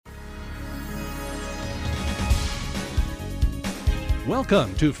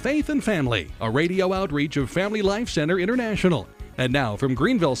Welcome to Faith and Family, a radio outreach of Family Life Center International. And now from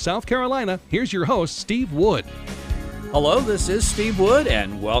Greenville, South Carolina, here's your host, Steve Wood. Hello, this is Steve Wood,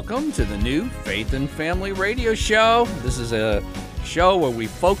 and welcome to the new Faith and Family radio show. This is a show where we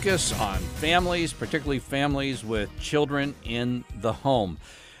focus on families, particularly families with children in the home.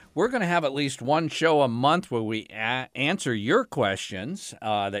 We're going to have at least one show a month where we answer your questions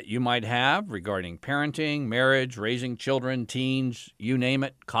that you might have regarding parenting, marriage, raising children, teens, you name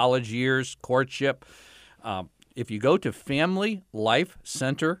it, college years, courtship. If you go to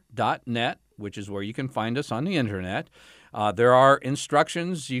FamilyLifeCenter.net, which is where you can find us on the internet, there are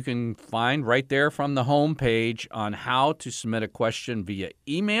instructions you can find right there from the home page on how to submit a question via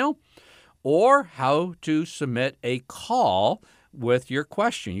email or how to submit a call with your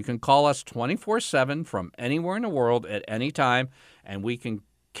question. You can call us 24/7 from anywhere in the world at any time, and we can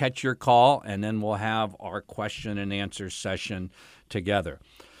catch your call, and then we'll have our question and answer session together.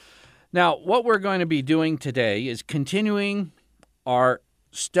 Now, what we're going to be doing today is continuing our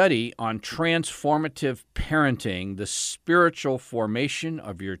study on transformative parenting, the spiritual formation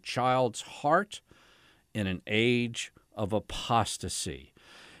of your child's heart in an age of apostasy.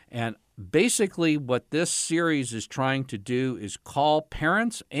 And basically what this series is trying to do is call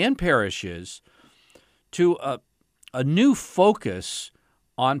parents and parishes to a new focus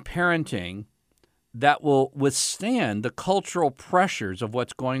on parenting that will withstand the cultural pressures of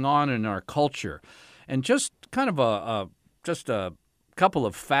what's going on in our culture. And just kind of a couple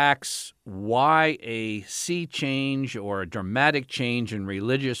of facts why a sea change or a dramatic change in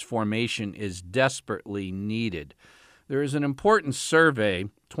religious formation is desperately needed. There is an important survey,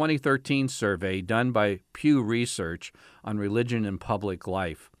 2013 survey, done by Pew Research on religion and public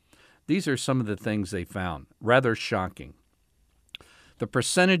life. These are some of the things they found, rather shocking. The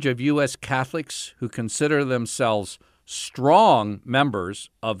percentage of U.S. Catholics who consider themselves strong members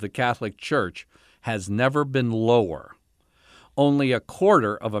of the Catholic Church has never been lower. Only a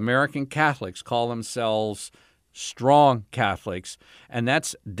quarter of American Catholics call themselves strong Catholics, and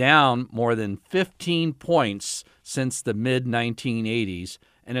that's down more than 15 points since the mid-1980s,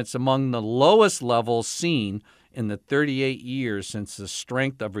 and it's among the lowest levels seen in the 38 years since the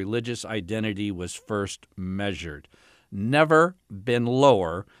strength of religious identity was first measured. Never been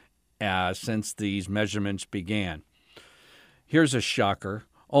lower since these measurements began. Here's a shocker.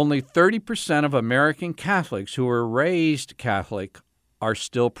 Only 30% of American Catholics who were raised Catholic are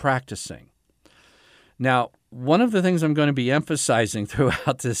still practicing. Now, one of the things I'm going to be emphasizing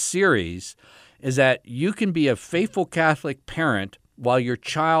throughout this series is that you can be a faithful Catholic parent while your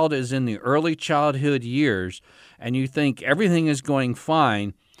child is in the early childhood years and you think everything is going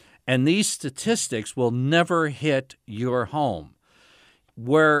fine, and these statistics will never hit your home.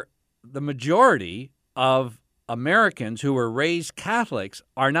 Where the majority of Americans who were raised Catholics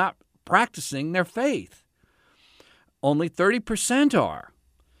are not practicing their faith. Only 30% are.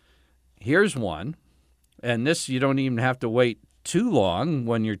 Here's one. And this, you don't even have to wait too long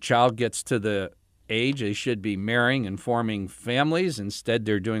when your child gets to the age they should be marrying and forming families. Instead,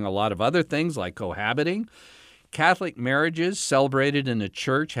 they're doing a lot of other things like cohabiting. Catholic marriages celebrated in the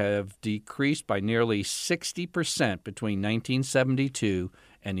church have decreased by nearly 60% between 1972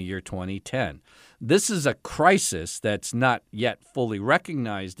 and the year 2010. This is a crisis that's not yet fully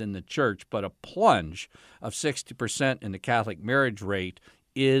recognized in the church, but a plunge of 60% in the Catholic marriage rate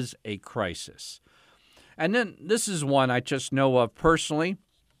is a crisis. And then this is one I just know of personally.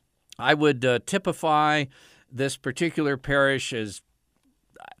 I would typify this particular parish as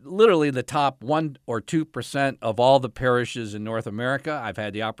literally the top 1 or 2% of all the parishes in North America. I've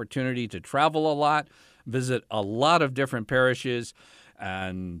had the opportunity to travel a lot, visit a lot of different parishes,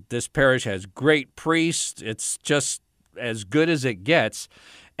 and this parish has great priests. It's just as good as it gets.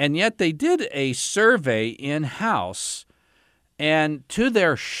 And yet they did a survey in-house, and to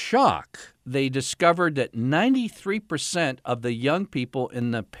their shock, they discovered that 93% of the young people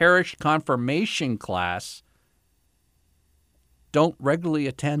in the parish confirmation class don't regularly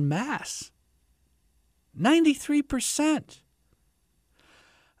attend Mass. 93%.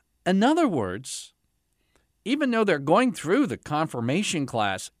 In other words, even though they're going through the confirmation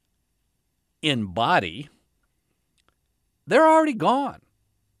class in body, they're already gone.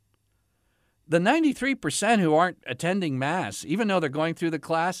 The 93% who aren't attending Mass, even though they're going through the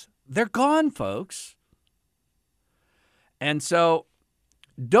class, they're gone, folks. And so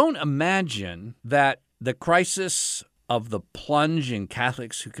don't imagine that the crisis of the plunge in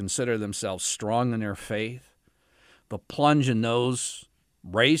Catholics who consider themselves strong in their faith, the plunge in those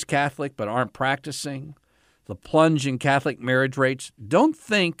raised Catholic but aren't practicing, the plunge in Catholic marriage rates, don't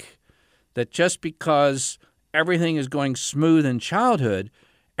think that just because everything is going smooth in childhood,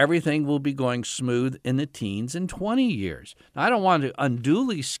 everything will be going smooth in the teens and 20 years. Now, I don't want to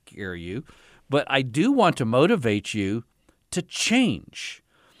unduly scare you, but I do want to motivate you to change.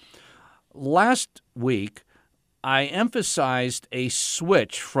 Last week, I emphasized a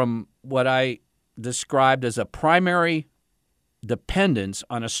switch from what I described as a primary dependence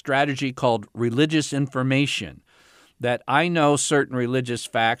on a strategy called religious information, that I know certain religious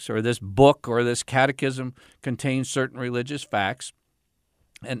facts, or this book or this catechism contains certain religious facts.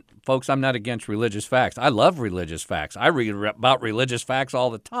 And folks, I'm not against religious facts. I love religious facts. I read about religious facts all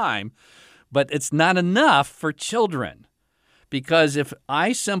the time, but it's not enough for children. Because if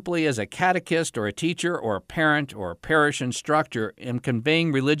I simply, as a catechist or a teacher or a parent or a parish instructor, am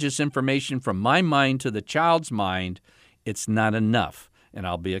conveying religious information from my mind to the child's mind, it's not enough. And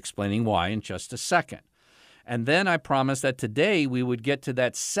I'll be explaining why in just a second. And then I promised that today we would get to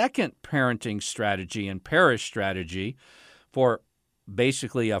that second parenting strategy and parish strategy for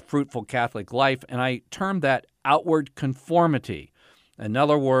basically a fruitful Catholic life, and I termed that outward conformity. In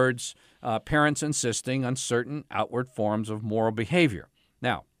other words, parents insisting on certain outward forms of moral behavior.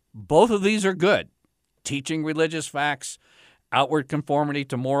 Now, both of these are good. Teaching religious facts, outward conformity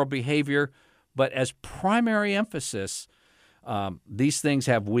to moral behavior, but as primary emphasis, these things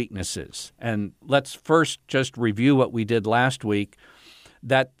have weaknesses. And let's first just review what we did last week,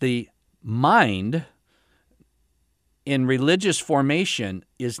 that the mind in religious formation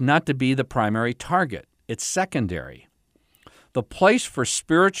is not to be the primary target. It's secondary. The place for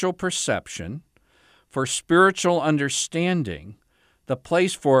spiritual perception, for spiritual understanding, the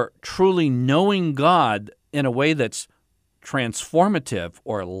place for truly knowing God in a way that's transformative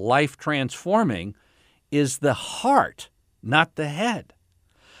or life-transforming is the heart, not the head.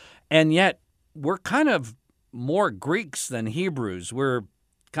 And yet, we're kind of more Greeks than Hebrews. We're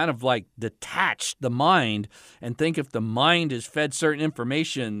kind of like detach the mind and think if the mind is fed certain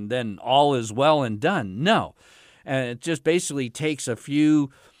information, then all is well and done. No. And it just basically takes a few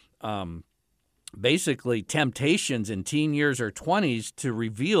basically temptations in teen years or 20s to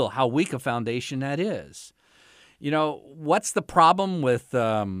reveal how weak a foundation that is. You know, what's the problem with,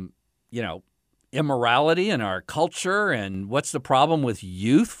 immorality in our culture, and what's the problem with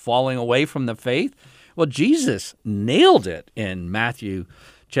youth falling away from the faith? Well, Jesus nailed it in Matthew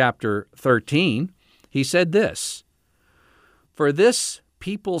chapter 13. He said this, "For this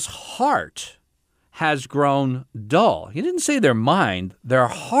people's heart has grown dull." He didn't say their mind, their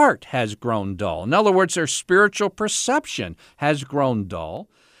heart has grown dull. In other words, their spiritual perception has grown dull.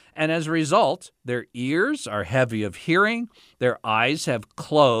 And as a result, their ears are heavy of hearing, their eyes have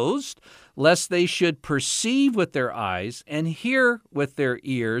closed, lest they should perceive with their eyes and hear with their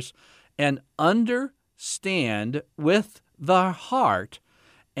ears and understand with the heart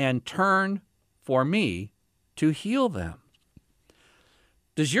and turn for me to heal them.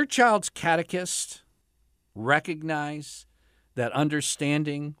 Does your child's catechist recognize that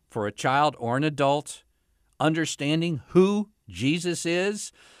understanding for a child or an adult, understanding who Jesus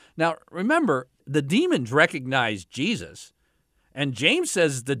is? Now, remember, the demons recognize Jesus, and James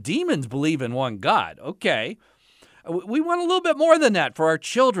says the demons believe in one God. Okay, we want a little bit more than that for our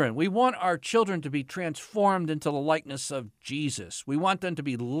children. We want our children to be transformed into the likeness of Jesus. We want them to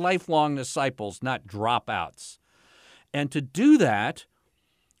be lifelong disciples, not dropouts. And to do that,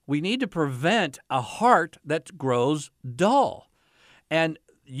 we need to prevent a heart that grows dull. And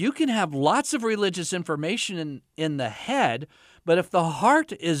you can have lots of religious information in the head, but if the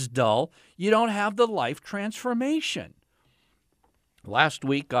heart is dull, you don't have the life transformation. Last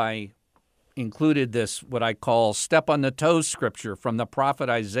week, I included this, what I call step on the toes scripture from the prophet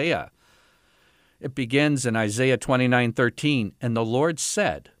Isaiah. It begins in Isaiah 29:13, "And the Lord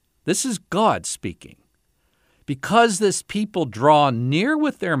said," this is God speaking, "because this people draw near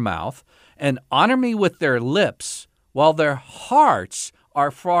with their mouth and honor me with their lips, while their hearts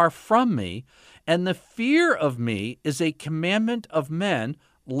are far from me, and the fear of me is a commandment of men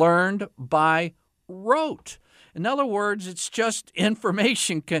learned by rote." In other words, it's just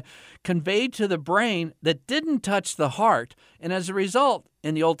information conveyed to the brain that didn't touch the heart. And as a result,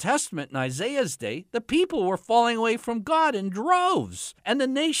 in the Old Testament, in Isaiah's day, the people were falling away from God in droves, and the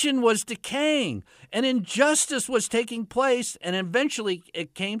nation was decaying, and injustice was taking place, and eventually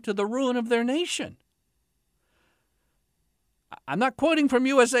it came to the ruin of their nation. I'm not quoting from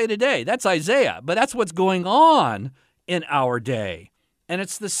USA Today. That's Isaiah, but that's what's going on in our day. And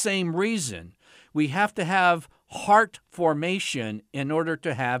it's the same reason. We have to have heart formation in order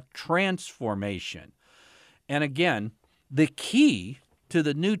to have transformation. And again, the key to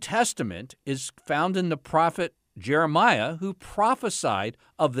the New Testament is found in the prophet Jeremiah, who prophesied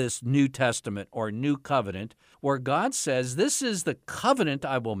of this New Testament or New Covenant, where God says, "This is the covenant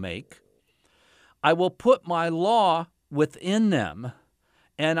I will make. I will put my law within them,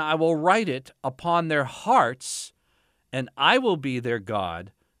 and I will write it upon their hearts, and I will be their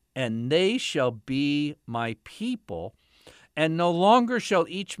God, and they shall be my people. And no longer shall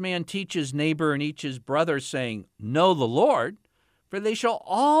each man teach his neighbor and each his brother, saying, 'Know the Lord,' for they shall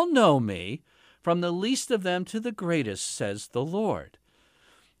all know me, from the least of them to the greatest, says the Lord."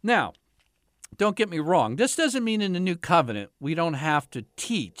 Now, don't get me wrong. This doesn't mean in the New Covenant we don't have to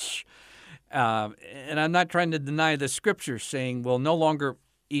teach. And I'm not trying to deny the Scripture saying, well, no longer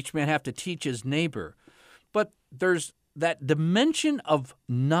each man have to teach his neighbor. But there's that dimension of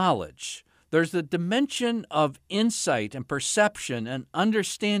knowledge. There's the dimension of insight and perception and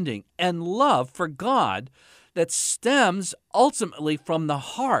understanding and love for God that stems ultimately from the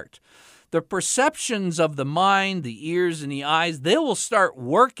heart. The perceptions of the mind, the ears, and the eyes, they will start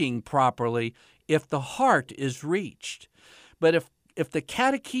working properly if the heart is reached. But if the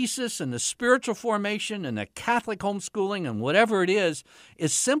catechesis and the spiritual formation and the Catholic homeschooling and whatever it is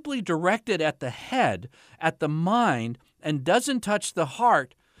simply directed at the head, at the mind, and doesn't touch the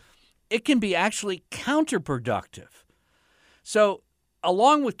heart, it can be actually counterproductive. So,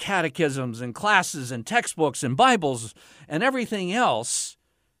 along with catechisms and classes and textbooks and Bibles and everything else,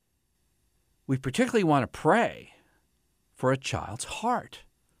 we particularly want to pray for a child's heart.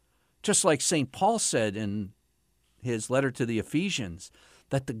 Just like St. Paul said in his letter to the Ephesians,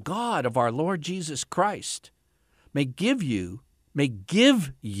 that the God of our Lord Jesus Christ may give you,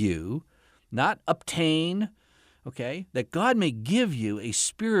 not obtain, okay, that God may give you a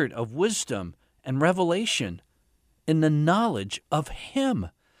spirit of wisdom and revelation in the knowledge of Him,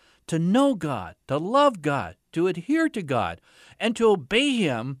 to know God, to love God, to adhere to God, and to obey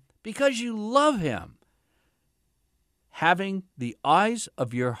Him because you love Him. Having the eyes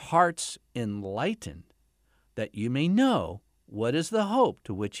of your hearts enlightened, that you may know what is the hope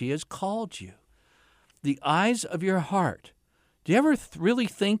to which He has called you. The eyes of your heart. Do you ever really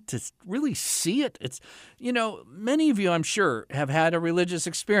think to really see it? It's, many of you, I'm sure, have had a religious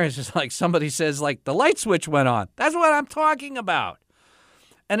experience. It's like somebody says, like, the light switch went on. That's what I'm talking about.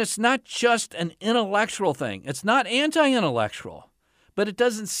 And it's not just an intellectual thing. It's not anti-intellectual, but it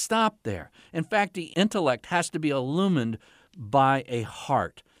doesn't stop there. In fact, the intellect has to be illumined by a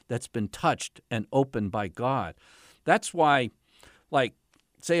heart that's been touched and opened by God. That's why, like,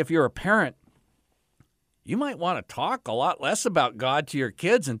 say if you're a parent, you might want to talk a lot less about God to your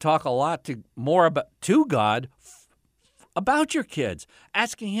kids and talk a lot more about God about your kids,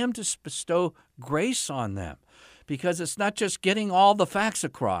 asking Him to bestow grace on them. Because it's not just getting all the facts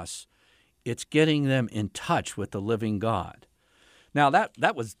across, it's getting them in touch with the living God. Now,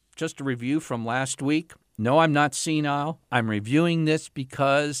 that was just a review from last week. No, I'm not senile. I'm reviewing this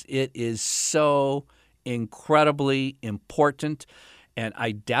because it is so incredibly important. And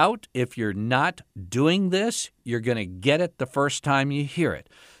I doubt if you're not doing this, you're going to get it the first time you hear it.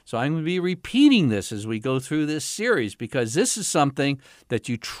 So I'm going to be repeating this as we go through this series because this is something that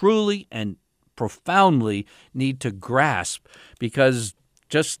you truly and profoundly need to grasp, because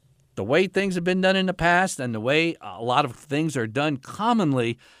just the way things have been done in the past and the way a lot of things are done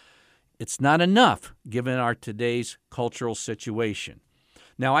commonly, it's not enough given our today's cultural situation.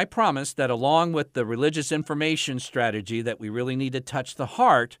 Now, I promise that along with the religious information strategy that we really need to touch the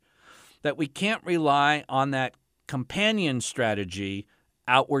heart, that we can't rely on that companion strategy,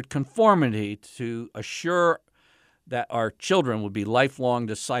 outward conformity, to assure that our children will be lifelong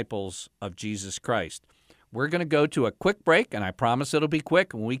disciples of Jesus Christ. We're going to go to a quick break, and I promise it'll be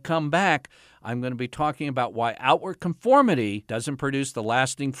quick. When we come back, I'm going to be talking about why outward conformity doesn't produce the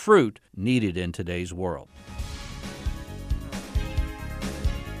lasting fruit needed in today's world.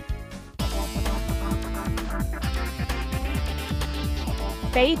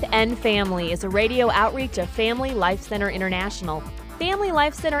 Faith and Family is a radio outreach of Family Life Center International. Family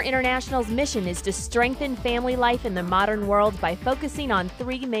Life Center International's mission is to strengthen family life in the modern world by focusing on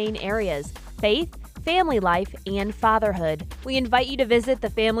three main areas: faith, family life, and fatherhood. We invite you to visit the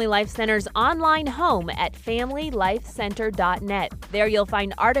Family Life Center's online home at familylifecenter.net. There you'll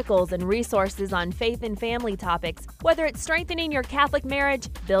find articles and resources on faith and family topics, whether it's strengthening your Catholic marriage,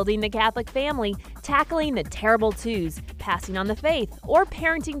 building the Catholic family, tackling the terrible twos, passing on the faith, or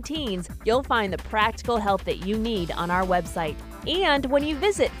parenting teens. You'll find the practical help that you need on our website. And when you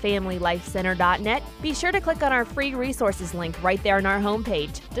visit familylifecenter.net, be sure to click on our free resources link right there on our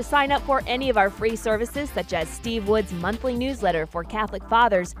homepage to sign up for any of our free services, such as Steve Wood's monthly newsletter for Catholic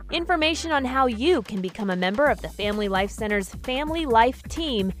fathers, information on how you can become a member of the Family Life Center's Family Life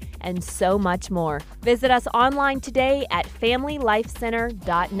team, and so much more. Visit us online today at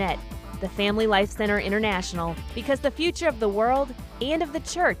FamilyLifeCenter.net. The Family Life Center International, because the future of the world and of the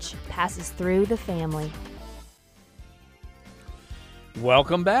church passes through the family.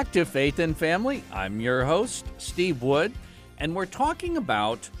 Welcome back to Faith and Family. I'm your host, Steve Wood, and we're talking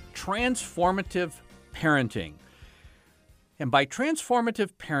about transformative parenting. And by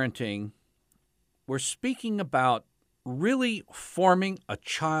transformative parenting, we're speaking about really forming a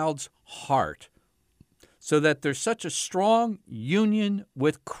child's heart so that there's such a strong union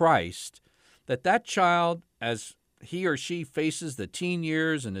with Christ that that child, as he or she faces the teen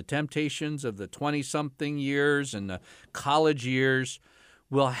years and the temptations of the 20-something years and the college years,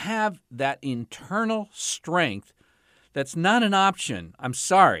 will have that internal strength that's not an option. I'm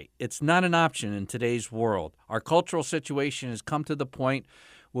sorry, it's not an option in today's world. Our cultural situation has come to the point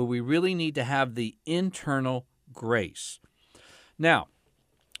where we really need to have the internal grace. Now,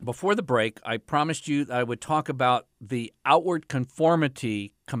 before the break, I promised you that I would talk about the outward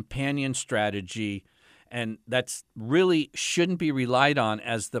conformity companion strategy, and that's really shouldn't be relied on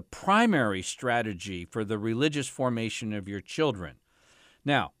as the primary strategy for the religious formation of your children.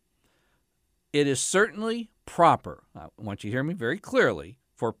 Now, it is certainly proper, I want you to hear me very clearly,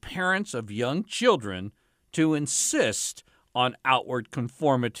 for parents of young children to insist on outward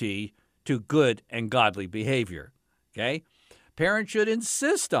conformity to good and godly behavior, okay? Parents should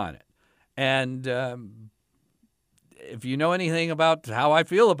insist on it. And if you know anything about how I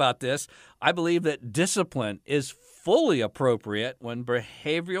feel about this, I believe that discipline is fully appropriate when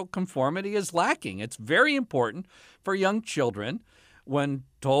behavioral conformity is lacking. It's very important for young children, when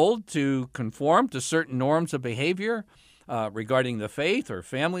told to conform to certain norms of behavior regarding the faith or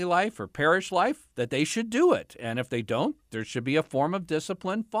family life or parish life, that they should do it. And if they don't, there should be a form of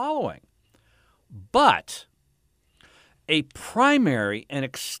discipline following. But a primary and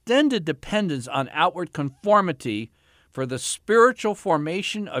extended dependence on outward conformity for the spiritual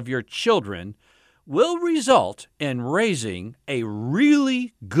formation of your children will result in raising a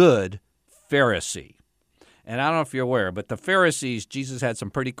really good Pharisee. And I don't know if you're aware, but the Pharisees, Jesus had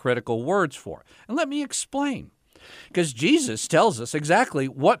some pretty critical words for. And let me explain. Because Jesus tells us exactly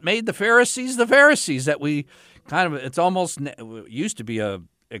what made the Pharisees, that we kind of, it's almost, it used to be a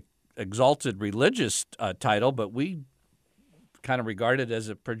exalted religious title, but we kind of regard it as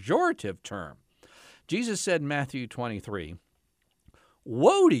a pejorative term. Jesus said in Matthew 23,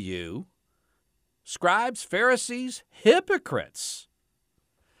 "Woe to you, scribes, Pharisees, hypocrites!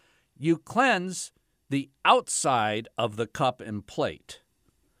 You cleanse the outside of the cup and plate,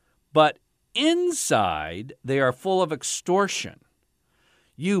 but inside they are full of extortion.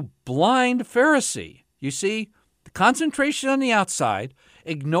 You blind Pharisee." You see, the concentration on the outside,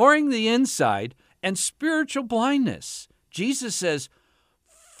 ignoring the inside, and spiritual blindness. Jesus says,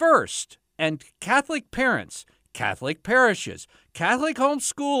 first, and Catholic parents, Catholic parishes, Catholic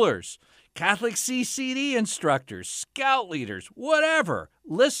homeschoolers, Catholic CCD instructors, scout leaders, whatever,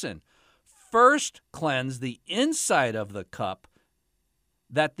 listen. First, cleanse the inside of the cup,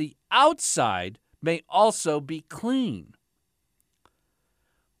 that the outside may also be clean.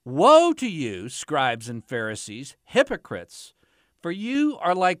 Woe to you, scribes and Pharisees, hypocrites, for you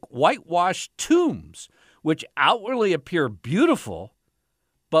are like whitewashed tombs, which outwardly appear beautiful,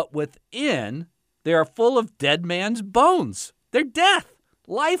 but within they are full of dead man's bones. They're death,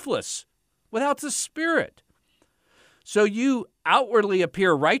 lifeless, without the spirit. So you outwardly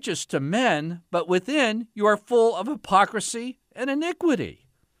appear righteous to men, but within you are full of hypocrisy and iniquity.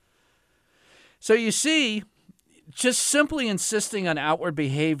 So you see, just simply insisting on outward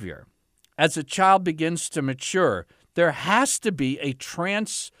behavior as a child begins to mature, there has to be a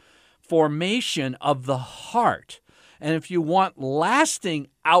transformation of the heart. And if you want lasting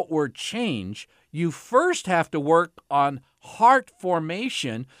outward change, you first have to work on heart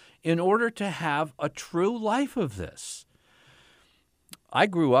formation in order to have a true life of this. I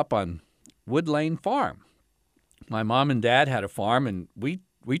grew up on Wood Lane Farm. My mom and dad had a farm, and we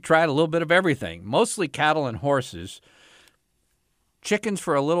tried a little bit of everything, mostly cattle and horses, chickens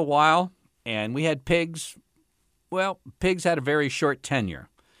for a little while, and we had pigs. Well, pigs had a very short tenure.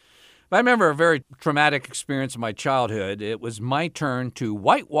 But I remember a very traumatic experience in my childhood. It was my turn to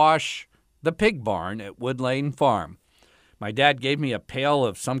whitewash the pig barn at Wood Lane Farm. My dad gave me a pail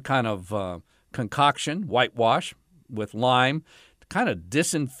of some kind of concoction, whitewash, with lime, to kind of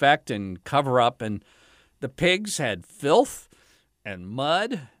disinfect and cover up. And the pigs had filth and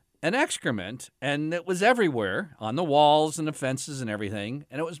mud and excrement, and it was everywhere on the walls and the fences and everything.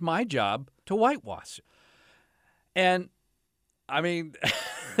 And it was my job to whitewash it. And, I mean,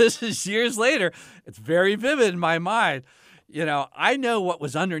 this is years later. It's very vivid in my mind. I know what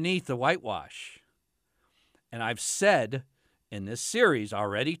was underneath the whitewash. And I've said in this series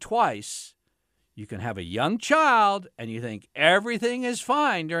already twice, you can have a young child and you think everything is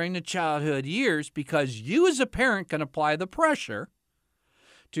fine during the childhood years because you as a parent can apply the pressure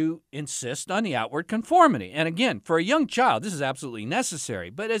to insist on the outward conformity. And again, for a young child, this is absolutely necessary.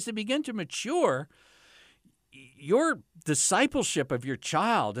 But as they begin to mature, your discipleship of your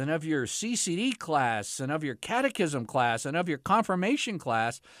child and of your CCD class and of your catechism class and of your confirmation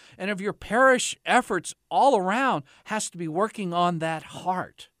class and of your parish efforts all around has to be working on that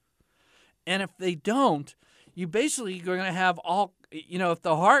heart. And if they don't, you basically are going to have if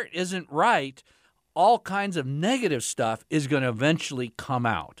the heart isn't right, all kinds of negative stuff is going to eventually come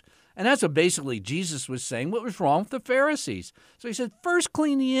out. And that's what basically Jesus was saying, what was wrong with the Pharisees. So he said, first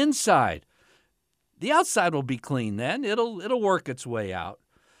clean the inside. The outside will be clean then. It'll work its way out.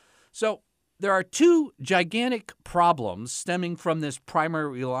 So there are two gigantic problems stemming from this primary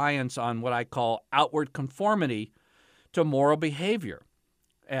reliance on what I call outward conformity to moral behavior.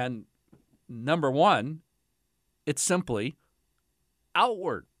 And number one, it's simply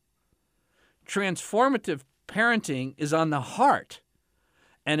outward. Transformative parenting is on the heart,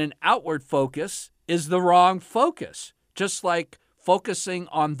 and an outward focus is the wrong focus, just like focusing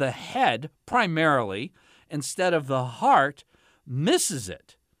on the head primarily instead of the heart misses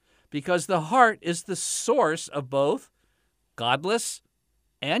it, because the heart is the source of both godless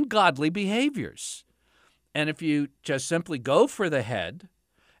and godly behaviors. And if you just simply go for the head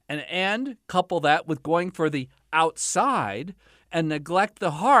and couple that with going for the outside and neglect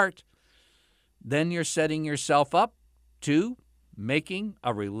the heart, then you're setting yourself up to making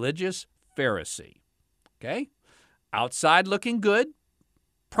a religious Pharisee. Okay? Outside looking good,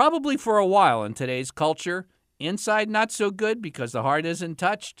 probably for a while in today's culture. Inside not so good because the heart isn't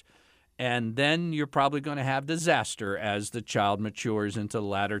touched. And then you're probably going to have disaster as the child matures into the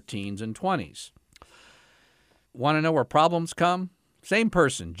latter teens and 20s. Want to know where problems come? Same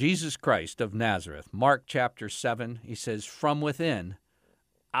person, Jesus Christ of Nazareth. Mark chapter 7, he says, from within,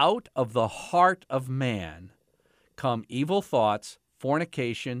 out of the heart of man, come evil thoughts,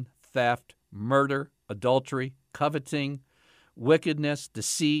 fornication, theft, murder, adultery, coveting, wickedness,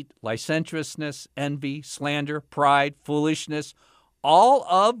 deceit, licentiousness, envy, slander, pride, foolishness. All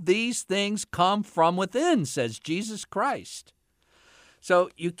of these things come from within, says Jesus Christ.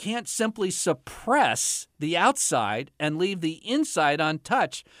 So you can't simply suppress the outside and leave the inside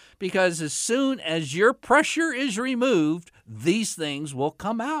untouched, because as soon as your pressure is removed, these things will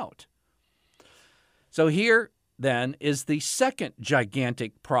come out. So here, then, is the second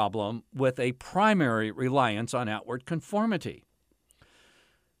gigantic problem with a primary reliance on outward conformity.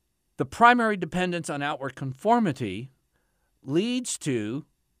 The primary dependence on outward conformity leads to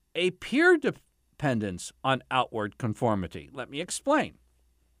a peer dependence on outward conformity. Let me explain.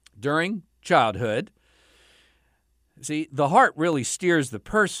 During childhood, see, the heart really steers the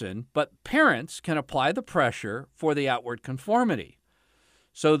person, but parents can apply the pressure for the outward conformity.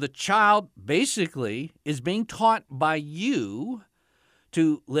 So the child basically is being taught by you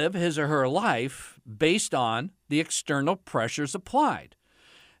to live his or her life based on the external pressures applied.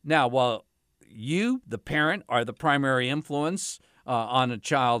 Now, while you, the parent, are the primary influence on a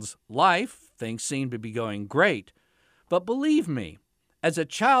child's life, things seem to be going great. But believe me, as a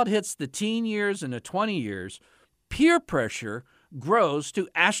child hits the teen years and the 20 years, peer pressure grows to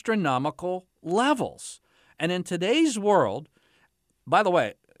astronomical levels. And in today's world, by the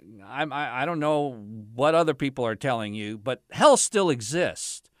way, I don't know what other people are telling you, but hell still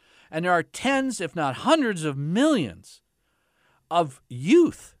exists. And there are tens, if not hundreds of millions of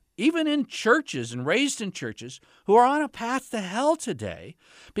youth, even in churches and raised in churches, who are on a path to hell today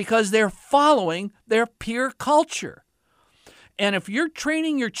because they're following their peer culture. And if you're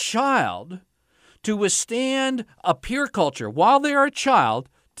training your child to withstand a peer culture while they're a child,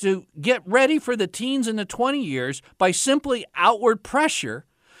 to get ready for the teens and the 20 years by simply outward pressure,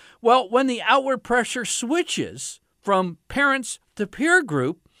 well, when the outward pressure switches from parents to peer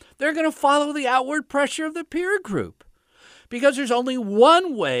group, they're going to follow the outward pressure of the peer group, because there's only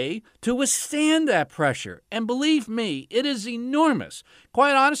one way to withstand that pressure. And believe me, it is enormous.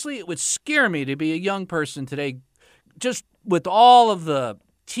 Quite honestly, it would scare me to be a young person today, just with all of the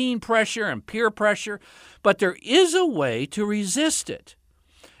teen pressure and peer pressure. But there is a way to resist it.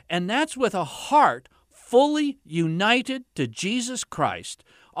 And that's with a heart fully united to Jesus Christ,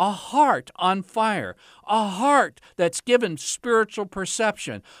 a heart on fire, a heart that's given spiritual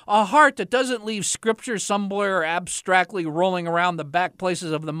perception, a heart that doesn't leave Scripture somewhere abstractly rolling around the back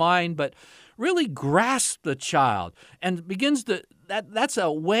places of the mind, but really grasps the child and begins to, that's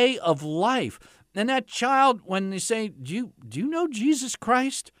a way of life. And that child, when they say, do you know Jesus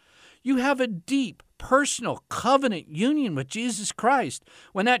Christ? You have a deep, personal covenant union with Jesus Christ.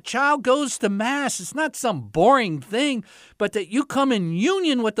 When that child goes to Mass, it's not some boring thing, but that you come in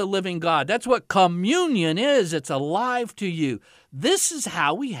union with the living God. That's what communion is. It's alive to you. This is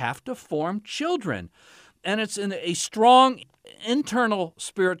how we have to form children. And it's in a strong internal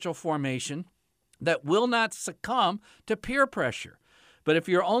spiritual formation that will not succumb to peer pressure. But if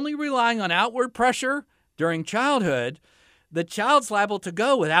you're only relying on outward pressure during childhood, the child's liable to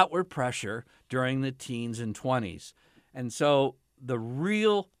go with outward pressure during the teens and 20s. And so the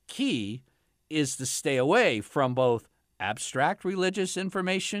real key is to stay away from both abstract religious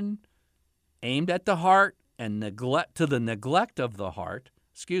information aimed at the heart and neglect of the heart,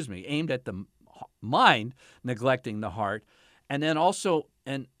 aimed at the mind, neglecting the heart, and then also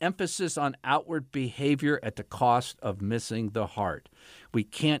an emphasis on outward behavior at the cost of missing the heart. We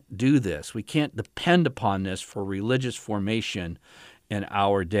can't do this. We can't depend upon this for religious formation in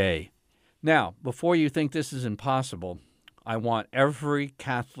our day. Now, before you think this is impossible, I want every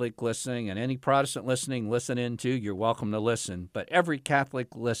Catholic listening and any Protestant listening, listen in too. You're welcome to listen. But every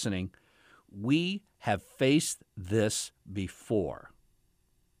Catholic listening, we have faced this before.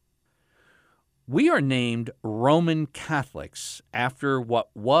 We are named Roman Catholics after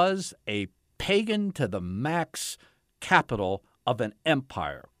what was a pagan to the max capital of an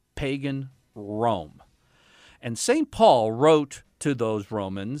empire, pagan Rome. And St. Paul wrote to those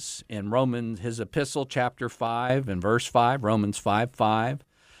Romans in his epistle, chapter 5 and verse 5, Romans 5:5,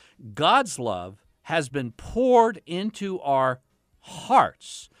 God's love has been poured into our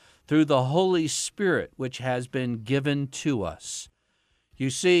hearts through the Holy Spirit, which has been given to us. You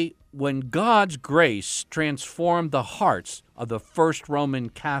see, when God's grace transformed the hearts of the first Roman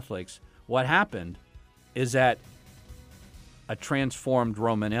Catholics, what happened is that a transformed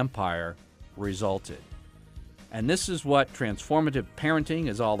Roman Empire resulted. And this is what transformative parenting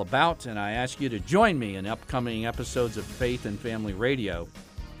is all about, and I ask you to join me in upcoming episodes of Faith and Family Radio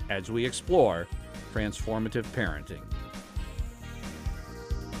as we explore transformative parenting.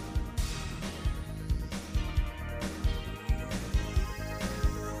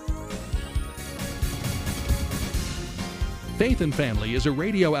 Faith and Family is a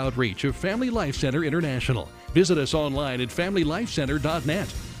radio outreach of Family Life Center International. Visit us online at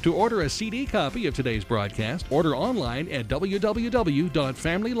familylifecenter.net. To order a CD copy of today's broadcast, order online at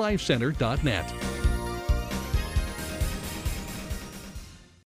www.familylifecenter.net.